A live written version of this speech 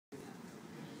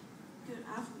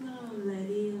Afternoon,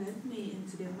 lady. Let me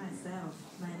introduce myself.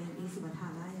 My name is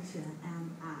Subatara Yanchen.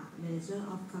 I'm a manager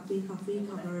of Coffee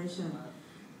Corporation.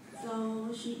 So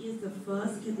she is the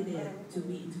first candidate to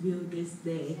be interviewed this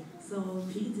day. So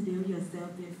please introduce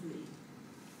yourself briefly.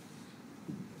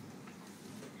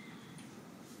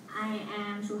 I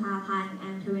am Suhapan.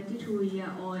 I'm 22 years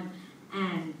old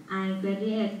and I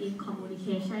graduated in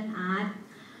Communication Art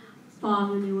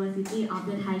from University of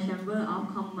the Thai Chamber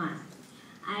of Commerce.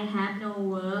 I have no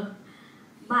work,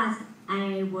 but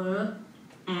I work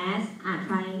as a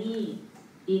trainee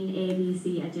in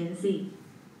ABC agency.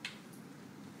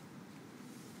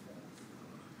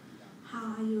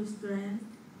 How are your strengths?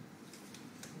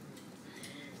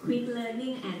 Quick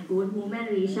learning and good human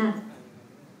relation.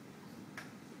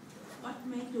 What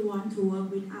makes you want to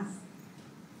work with us?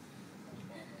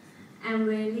 I'm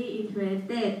really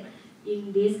interested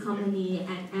in this company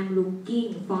and I'm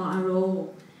looking for a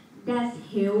role that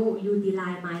help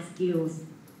utilize my skills.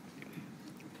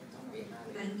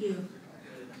 Thank you.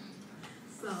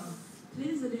 So,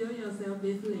 please introduce yourself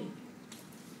briefly.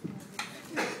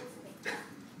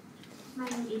 My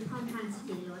name is Pornpan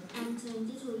Sukirot. I'm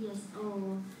 22 years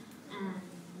old.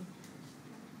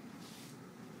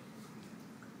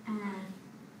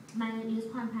 My name is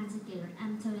Pornpan Sukirot.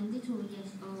 I'm 22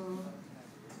 years old.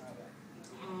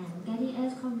 And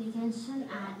graduate Communication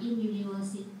Art in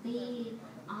University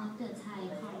of the Thai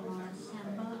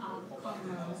Chamber of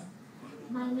Commerce.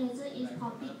 My major is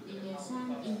Public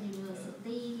Relations in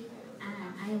University.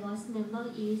 And I was member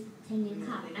in tennis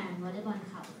club and volleyball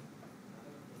club.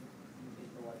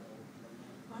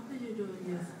 What do you do in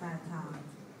your spare time?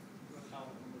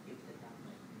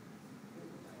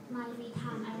 My free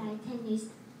time I like tennis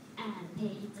and play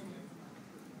internet.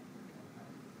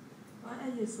 What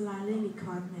are your salary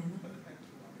requirements?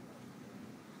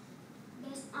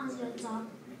 Based on your job,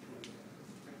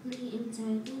 be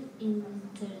interested in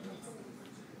internet.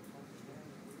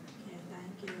 Okay,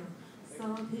 thank you. So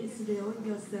please introduce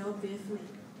yourself briefly.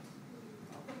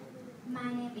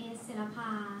 My name is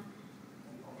Silapa.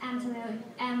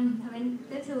 I'm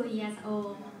 22 years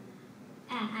old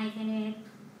and I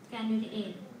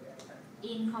graduated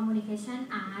in Communication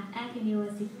Art at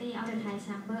University of the Thai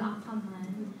Chamber of Commerce.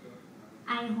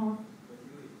 I hope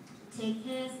take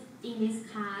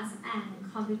English class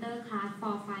and computer class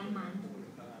for 5 months.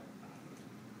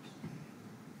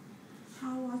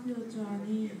 How was your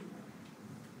journey?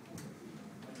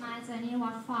 My journey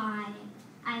was fine.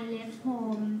 I left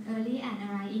home early and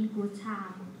arrived in good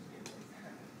time.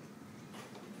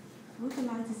 Would you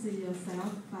like to see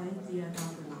yourself 5 years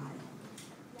down the line?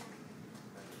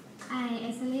 I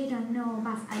actually don't know,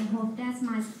 but I hope that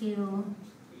my skill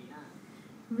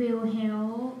will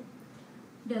help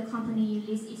the company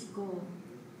reach its goal.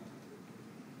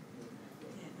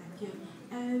 Okay, thank you.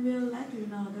 I will let you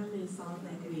know the result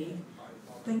next week.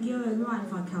 Thank you everyone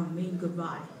for coming.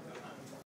 Goodbye.